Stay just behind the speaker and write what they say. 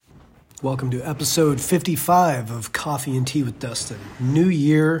Welcome to episode 55 of Coffee and Tea with Dustin. New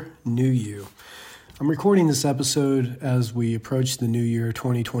year, new you. I'm recording this episode as we approach the new year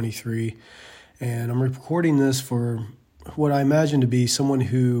 2023, and I'm recording this for what I imagine to be someone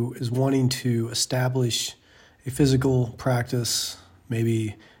who is wanting to establish a physical practice,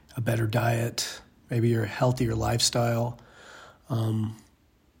 maybe a better diet, maybe a healthier lifestyle.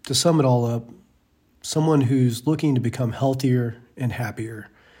 To sum it all up, someone who's looking to become healthier and happier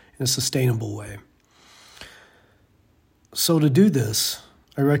in a sustainable way. So to do this,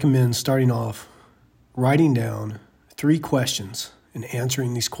 I recommend starting off writing down 3 questions and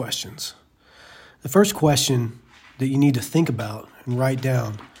answering these questions. The first question that you need to think about and write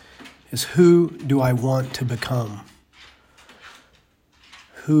down is, who do I want to become?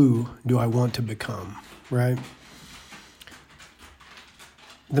 Who do I want to become, right?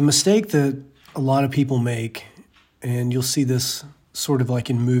 The mistake that a lot of people make, and you'll see this sort of like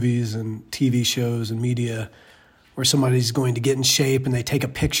in movies and TV shows and media, where somebody's going to get in shape and they take a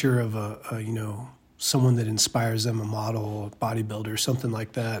picture of someone that inspires them, a model, a bodybuilder, something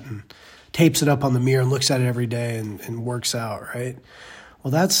like that, and tapes it up on the mirror and looks at it every day and works out, right?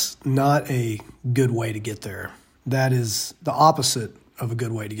 Well, that's not a good way to get there. That is the opposite of a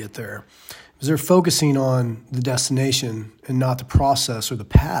good way to get there, because they're focusing on the destination and not the process or the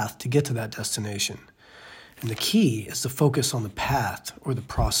path to get to that destination. And the key is to focus on the path or the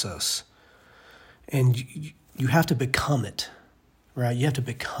process. And you have to become it, right? You have to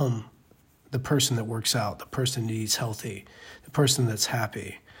become the person that works out, the person that eats healthy, the person that's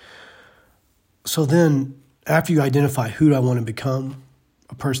happy. So then, after you identify who do I want to become,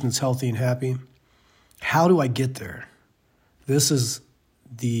 a person that's healthy and happy, how do I get there? This is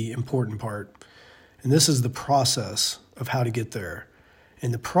the important part. And this is the process of how to get there.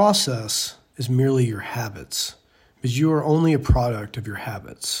 And the process is merely your habits, because you are only a product of your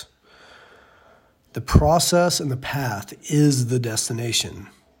habits. The process and the path is the destination.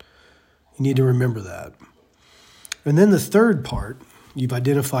 You need to remember that. And then the third part, you've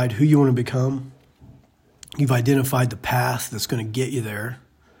identified who you want to become. You've identified the path that's going to get you there.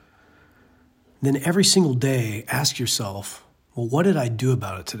 Then every single day, ask yourself, well, what did I do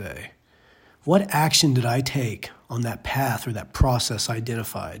about it today? What action did I take on that path or that process I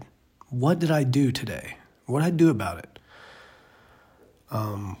identified? What did I do today? What did I do about it?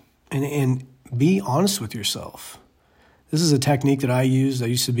 And be honest with yourself. This is a technique that I used. I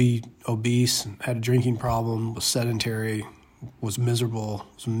used to be obese, had a drinking problem, was sedentary, was miserable,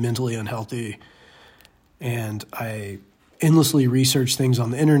 was mentally unhealthy. And I endlessly researched things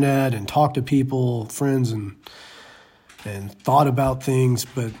on the internet and talked to people, friends, and thought about things.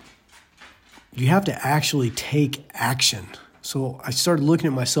 But you have to actually take action. So I started looking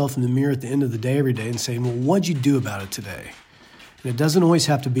at myself in the mirror at the end of the day every day and saying, well, what'd you do about it today? And it doesn't always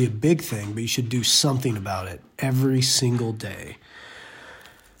have to be a big thing, but you should do something about it every single day.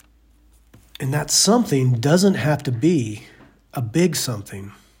 And that something doesn't have to be a big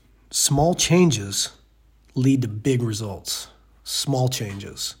something. Small changes lead to big results. Small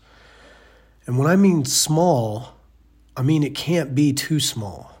changes. And when I mean small, I mean it can't be too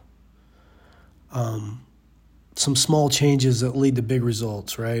small. Some small changes that lead to big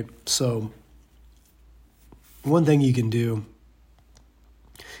results, right? So one thing you can do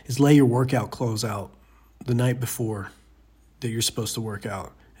is lay your workout clothes out the night before that you're supposed to work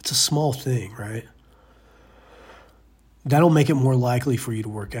out. It's a small thing, right? That'll make it more likely for you to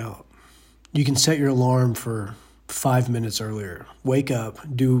work out. You can set your alarm for 5 minutes earlier. Wake up,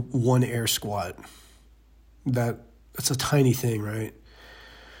 do 1 air squat. That's a tiny thing, right?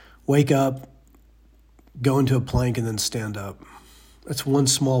 Wake up, go into a plank, and then stand up. That's one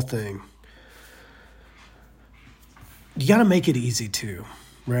small thing. You got to make it easy too,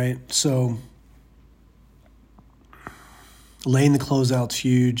 right? So laying the clothes out's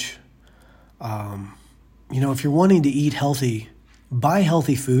huge. If you're wanting to eat healthy, buy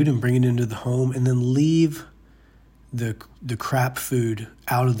healthy food and bring it into the home, and then leave the crap food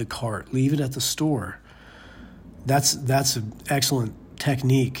out of the cart. Leave it at the store. That's an excellent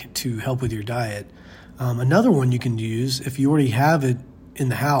technique to help with your diet. Another one you can use, if you already have it in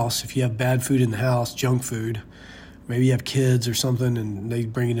the house, if you have bad food in the house, junk food, maybe you have kids or something and they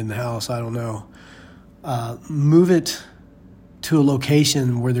bring it in the house, I don't know. Move it to a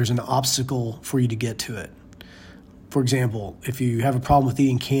location where there's an obstacle for you to get to it. For example, if you have a problem with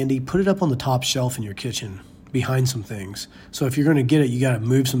eating candy, put it up on the top shelf in your kitchen behind some things. So if you're going to get it, you got to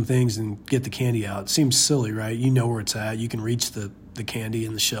move some things and get the candy out. It seems silly, right? You know where it's at. You can reach the candy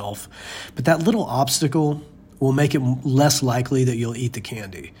in the shelf. But that little obstacle will make it less likely that you'll eat the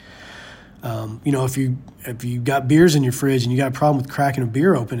candy. If you got beers in your fridge and you got a problem with cracking a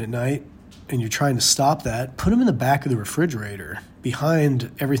beer open at night, and you're trying to stop that, put them in the back of the refrigerator behind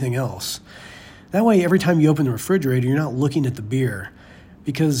everything else. That way, every time you open the refrigerator, you're not looking at the beer,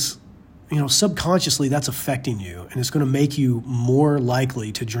 because subconsciously that's affecting you, and it's going to make you more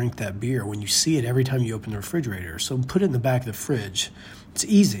likely to drink that beer when you see it every time you open the refrigerator. So put it in the back of the fridge. It's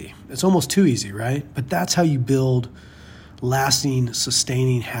easy. It's almost too easy, right? But that's how you build lasting,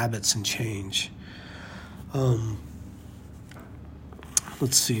 sustaining habits and change.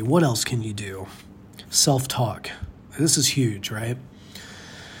 Let's see, what else can you do? Self-talk. This is huge, right?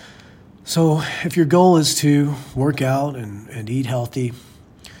 So if your goal is to work out and eat healthy,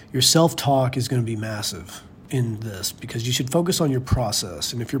 your self-talk is going to be massive in this, because you should focus on your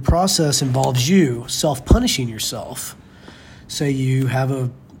process. And if your process involves you self-punishing yourself, say you have a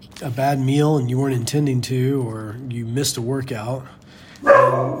bad meal and you weren't intending to, or you missed a workout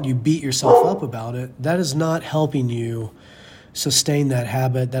and you beat yourself up about it, that is not helping you sustain that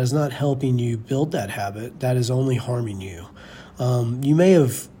habit. That is not helping you build that habit. That is only harming you. You may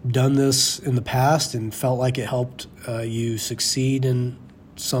have done this in the past and felt like it helped you succeed in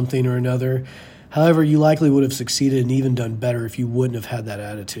something or another. However, you likely would have succeeded and even done better if you wouldn't have had that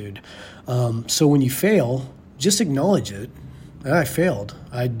attitude. So when you fail, just acknowledge it. I failed.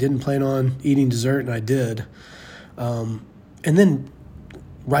 I didn't plan on eating dessert, and I did. And then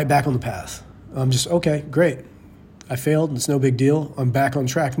right back on the path. I'm just, okay, great. I failed. It's no big deal. I'm back on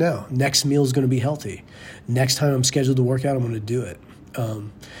track now. Next meal is going to be healthy. Next time I'm scheduled to work out, I'm going to do it.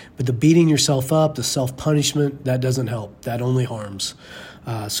 But the beating yourself up, the self-punishment, that doesn't help. That only harms.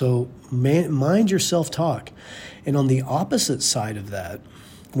 So mind your self-talk. And on the opposite side of that,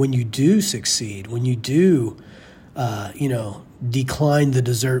 when you do succeed, when you do, decline the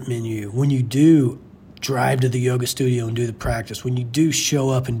dessert menu, when you do drive to the yoga studio and do the practice, when you do show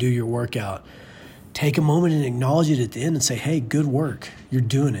up and do your workout, take a moment and acknowledge it at the end and say, hey, good work. You're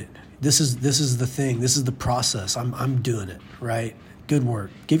doing it. This is the thing. This is the process. I'm doing it, right? Good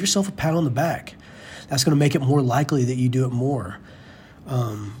work. Give yourself a pat on the back. That's going to make it more likely that you do it more.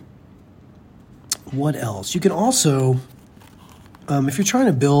 What else? You can also, if you're trying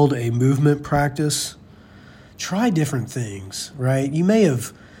to build a movement practice, try different things, right? You may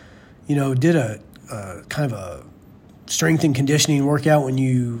have, did a kind of a strength and conditioning workout when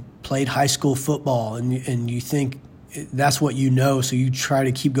you played high school football, and you think that's what you know, so you try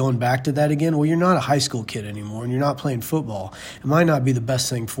to keep going back to that again. Well, you're not a high school kid anymore, and you're not playing football. It might not be the best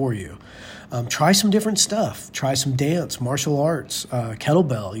thing for you. Try some different stuff. Try some dance, martial arts,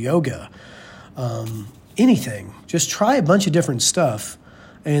 kettlebell, yoga, anything. Just try a bunch of different stuff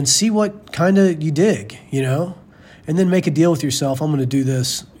and see what kind of you dig, and then make a deal with yourself. I'm going to do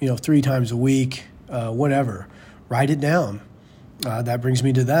this, 3 times a week, whatever. Write it down. That brings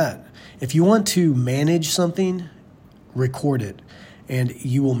me to that. If you want to manage something, record it, and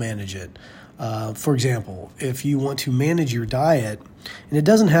you will manage it. For example, if you want to manage your diet, and it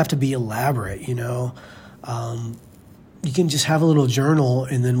doesn't have to be elaborate, you can just have a little journal,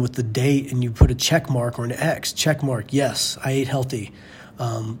 and then with the date, and you put a check mark or an X. Check mark, yes, I ate healthy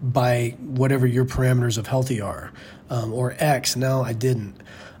by whatever your parameters of healthy are, or X, no, I didn't.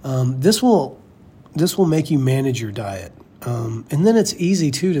 This will make you manage your diet. And then it's easy,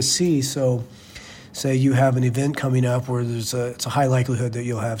 too, to see. So say you have an event coming up where it's a high likelihood that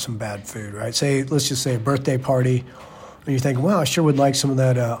you'll have some bad food, right? Let's just say a birthday party, and you're thinking, wow, I sure would like some of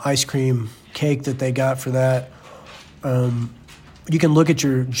that ice cream cake that they got for that. You can look at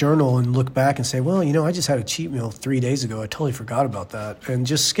your journal and look back and say, well, I just had a cheat meal 3 days ago. I totally forgot about that, and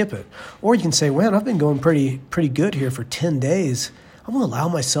just skip it. Or you can say, well, I've been going pretty good here for 10 days. I'm going to allow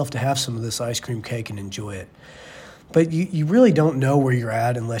myself to have some of this ice cream cake and enjoy it. But you really don't know where you're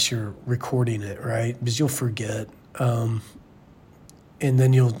at unless you're recording it, right? Because you'll forget. And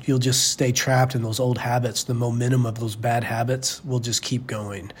then you'll just stay trapped in those old habits. The momentum of those bad habits will just keep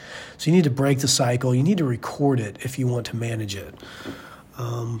going. So you need to break the cycle. You need to record it if you want to manage it.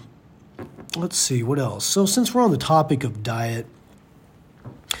 Let's see, what else? So since we're on the topic of diet,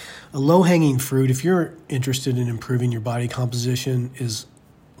 a low-hanging fruit, if you're interested in improving your body composition, is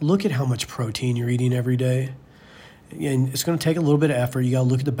look at how much protein you're eating every day. And it's going to take a little bit of effort. You got to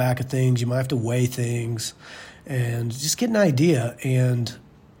look at the back of things. You might have to weigh things and just get an idea. And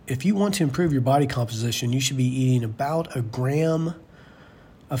if you want to improve your body composition, you should be eating about 1 gram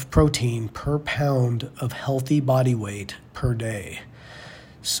of protein per pound of healthy body weight per day.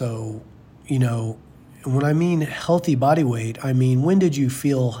 So, when I mean healthy body weight, I mean, when did you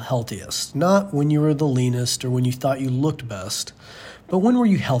feel healthiest? Not when you were the leanest or when you thought you looked best, but when were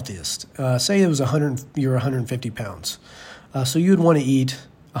you healthiest? Say it was you're 150 pounds. So you would want to eat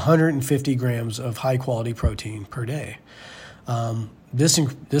 150 grams of high-quality protein per day. This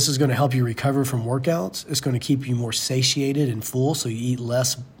is going to help you recover from workouts. It's going to keep you more satiated and full, so you eat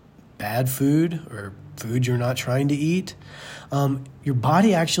less bad food or food you're not trying to eat. Your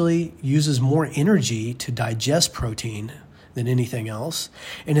body actually uses more energy to digest protein than anything else,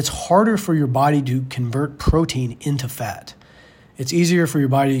 and it's harder for your body to convert protein into fat. It's easier for your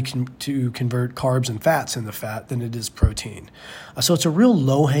body to convert carbs and fats into fat than it is protein. So it's a real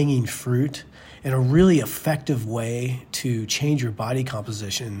low-hanging fruit, and a really effective way to change your body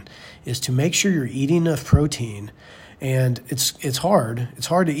composition is to make sure you're eating enough protein. And it's hard. It's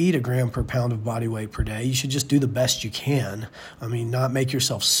hard to eat a gram per pound of body weight per day. You should just do the best you can. I mean, not make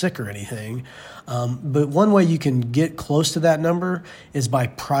yourself sick or anything. But one way you can get close to that number is by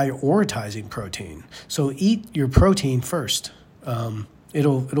prioritizing protein. So eat your protein first.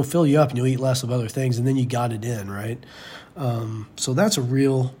 It'll fill you up and you'll eat less of other things, and then you got it in, right? So that's a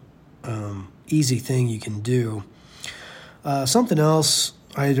real easy thing you can do. Something else,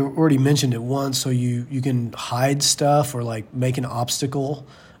 I had already mentioned it once, so you can hide stuff or like make an obstacle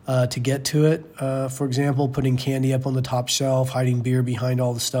to get to it. For example, putting candy up on the top shelf, hiding beer behind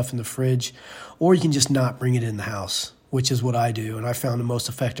all the stuff in the fridge, or you can just not bring it in the house, which is what I do, and I found the most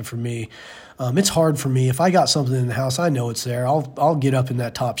effective for me. It's hard for me. If I got something in the house, I know it's there. I'll get up in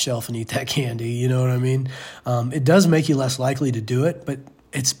that top shelf and eat that candy, you know what I mean? It does make you less likely to do it, but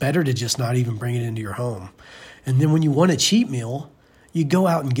it's better to just not even bring it into your home. And then when you want a cheat meal, you go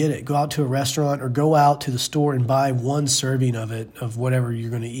out and get it. Go out to a restaurant or go out to the store and buy one serving of it, of whatever you're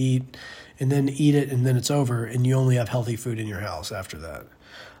going to eat, and then eat it, and then it's over, and you only have healthy food in your house after that.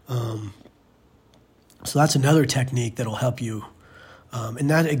 So that's another technique that'll help you. And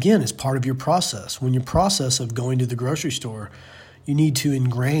that, again, is part of your process. When your process of going to the grocery store, you need to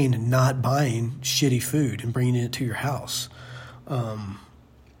ingrain not buying shitty food and bringing it to your house.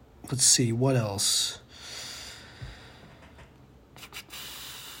 Let's see, what else?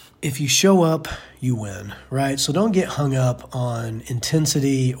 If you show up, you win, right? So don't get hung up on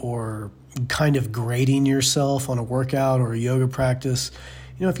intensity or kind of grading yourself on a workout or a yoga practice.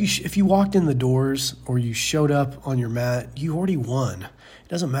 You know, if you walked in the doors or you showed up on your mat, you already won. It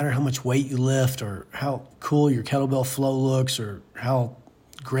doesn't matter how much weight you lift or how cool your kettlebell flow looks or how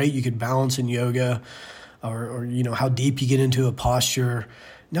great you could balance in yoga or you know, how deep you get into a posture.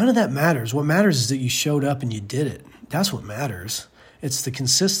 None of that matters. What matters is that you showed up and you did it. That's what matters. It's the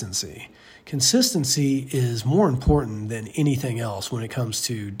consistency. Consistency is more important than anything else when it comes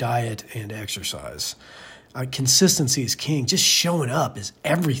to diet and exercise. Consistency is king. Just showing up is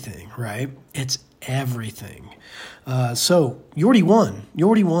everything, right? It's everything. So you already won. You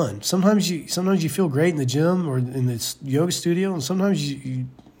already won. Sometimes you feel great in the gym or in the yoga studio, and sometimes you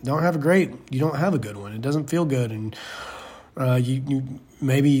don't have you don't have a good one. It doesn't feel good, and you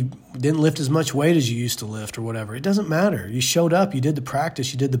maybe didn't lift as much weight as you used to lift or whatever. It doesn't matter. You showed up, you did the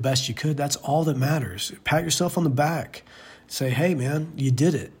practice, you did the best you could. That's all that matters. Pat yourself on the back. Say, hey, man, you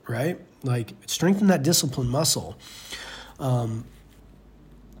did it, right? Like, strengthen that discipline muscle. So,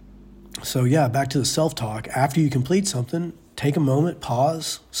 yeah, back to the self-talk. After you complete something, take a moment,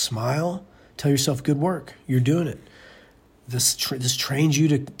 pause, smile, tell yourself good work. You're doing it. This trains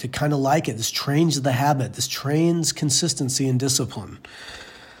you to kind of like it. This trains the habit. This trains consistency and discipline.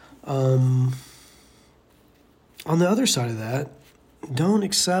 On the other side of that, don't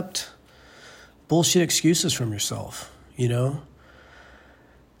accept bullshit excuses from yourself, you know?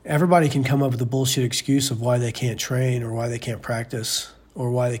 Everybody can come up with a bullshit excuse of why they can't train or why they can't practice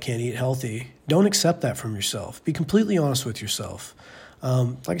or why they can't eat healthy. Don't accept that from yourself. Be completely honest with yourself.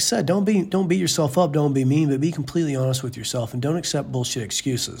 Like I said, don't beat yourself up, don't be mean, but be completely honest with yourself and don't accept bullshit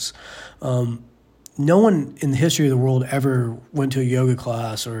excuses. No one in the history of the world ever went to a yoga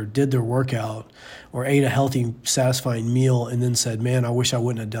class or did their workout or ate a healthy, satisfying meal and then said, man, I wish I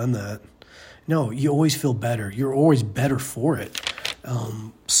wouldn't have done that. No, you always feel better. You're always better for it.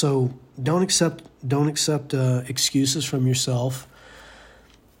 So don't accept excuses from yourself.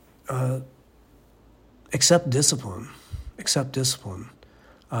 Accept discipline. Accept discipline.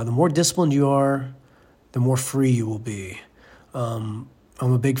 The more disciplined you are, the more free you will be. I'm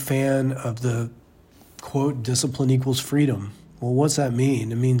a big fan of the quote, discipline equals freedom. Well, what's that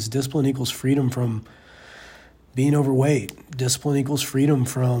mean? It means discipline equals freedom from being overweight. Discipline equals freedom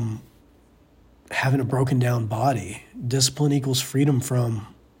from having a broken down body. Discipline equals freedom from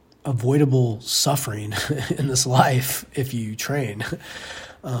avoidable suffering in this life if you train.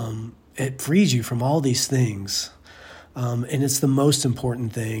 It frees you from all these things. And it's the most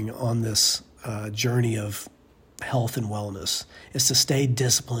important thing on this journey of health and wellness is to stay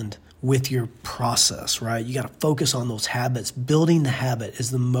disciplined with your process, right? You got to focus on those habits. Building the habit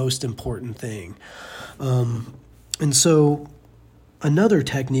is the most important thing. And so Another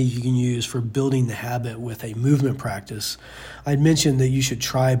technique you can use for building the habit with a movement practice, I'd mentioned that you should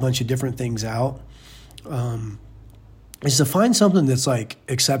try a bunch of different things out, is to find something that's like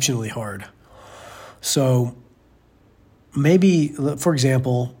exceptionally hard. So maybe, for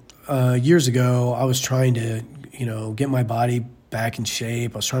example, years ago, I was trying to, get my body back in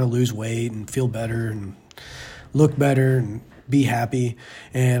shape. I was trying to lose weight and feel better and look better and be happy.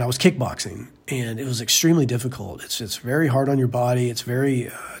 And I was kickboxing, and it was extremely difficult. It's very hard on your body. It's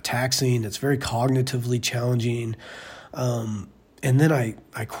very taxing. It's very cognitively challenging. And then I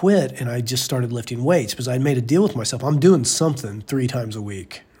quit, and I just started lifting weights because I made a deal with myself. I'm doing something 3 times a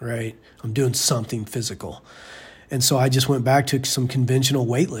week, right? I'm doing something physical. And so I just went back to some conventional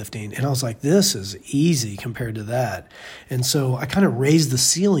weightlifting, and I was like, this is easy compared to that. And so I kind of raised the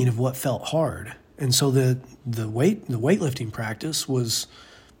ceiling of what felt hard. And so the weightlifting practice was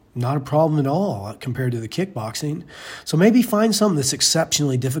not a problem at all compared to the kickboxing. So maybe find something that's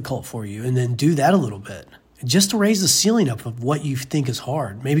exceptionally difficult for you and then do that a little bit, just to raise the ceiling up of what you think is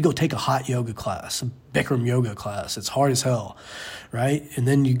hard. Maybe go take a hot yoga class, a Bikram yoga class. It's hard as hell, right? And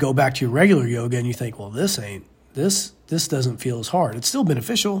then you go back to your regular yoga and you think, well, this doesn't feel as hard. It's still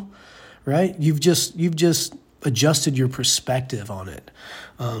beneficial, right? You've just adjusted your perspective on it,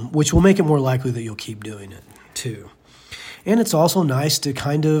 which will make it more likely that you'll keep doing it too. And it's also nice to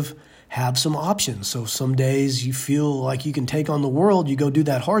kind of have some options. So some days you feel like you can take on the world, you go do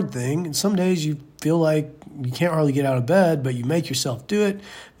that hard thing. And some days you feel like you can't hardly get out of bed, but you make yourself do it.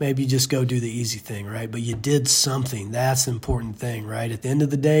 Maybe you just go do the easy thing, right? But you did something. That's the important thing, right? At the end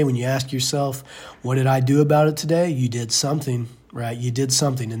of the day, when you ask yourself, what did I do about it today? You did something, right? You did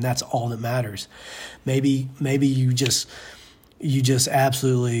something, and that's all that matters. Maybe you just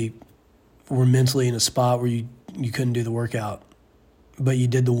absolutely were mentally in a spot where you couldn't do the workout, but you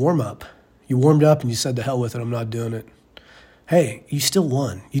did the warm-up. You warmed up and you said, to hell with it, I'm not doing it. Hey, you still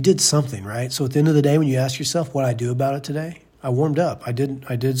won. You did something, right? So at the end of the day, when you ask yourself, what I do about it today? I warmed up. I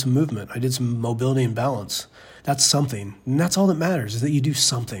did some movement. I did some mobility and balance. That's something. And that's all that matters, is that you do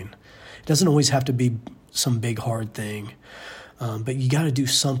something. It doesn't always have to be some big hard thing. But you got to do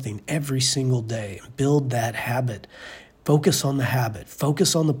something every single day. Build that habit. Focus on the habit.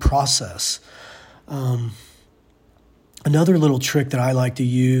 Focus on the process. Another little trick that I like to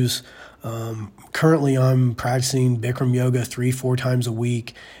use, currently I'm practicing Bikram yoga 3-4 times a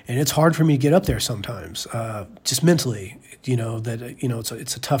week, and it's hard for me to get up there sometimes, just mentally,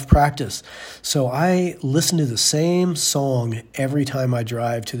 it's a tough practice. So I listen to the same song every time I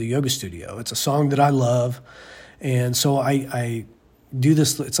drive to the yoga studio. It's a song that I love, and so I do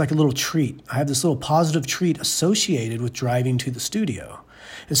this. It's like a little treat. I have this little positive treat associated with driving to the studio,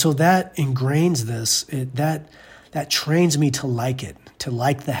 and so that ingrains this, that trains me to like it, to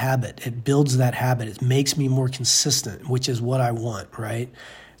like the habit. It builds that habit. It makes me more consistent, which is what I want, right?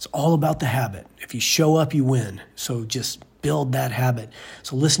 It's all about the habit. If you show up, you win. So just build that habit.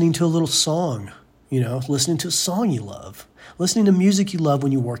 So listening to a little song, listening to a song you love, listening to music you love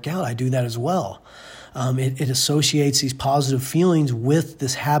when you work out, I do that as well. It associates these positive feelings with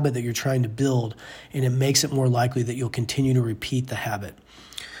this habit that you're trying to build, and it makes it more likely that you'll continue to repeat the habit.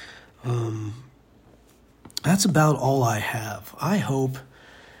 That's about all I have. I hope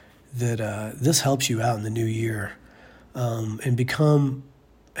that this helps you out in the new year, and become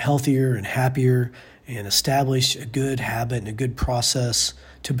healthier and happier and establish a good habit and a good process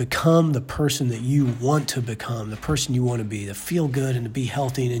to become the person that you want to become, the person you want to be, to feel good and to be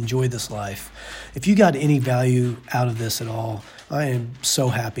healthy and enjoy this life. If you got any value out of this at all, I am so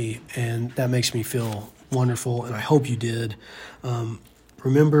happy, and that makes me feel wonderful, and I hope you did.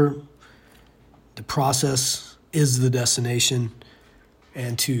 Remember, the process is the destination,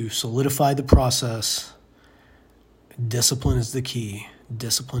 and to solidify the process, discipline is the key.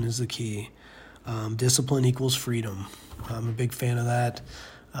 Discipline is the key. Discipline equals freedom. I'm a big fan of that.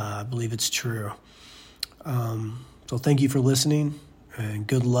 I believe it's true. So thank you for listening, and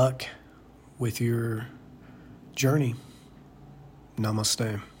good luck with your journey.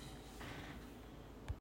 Namaste.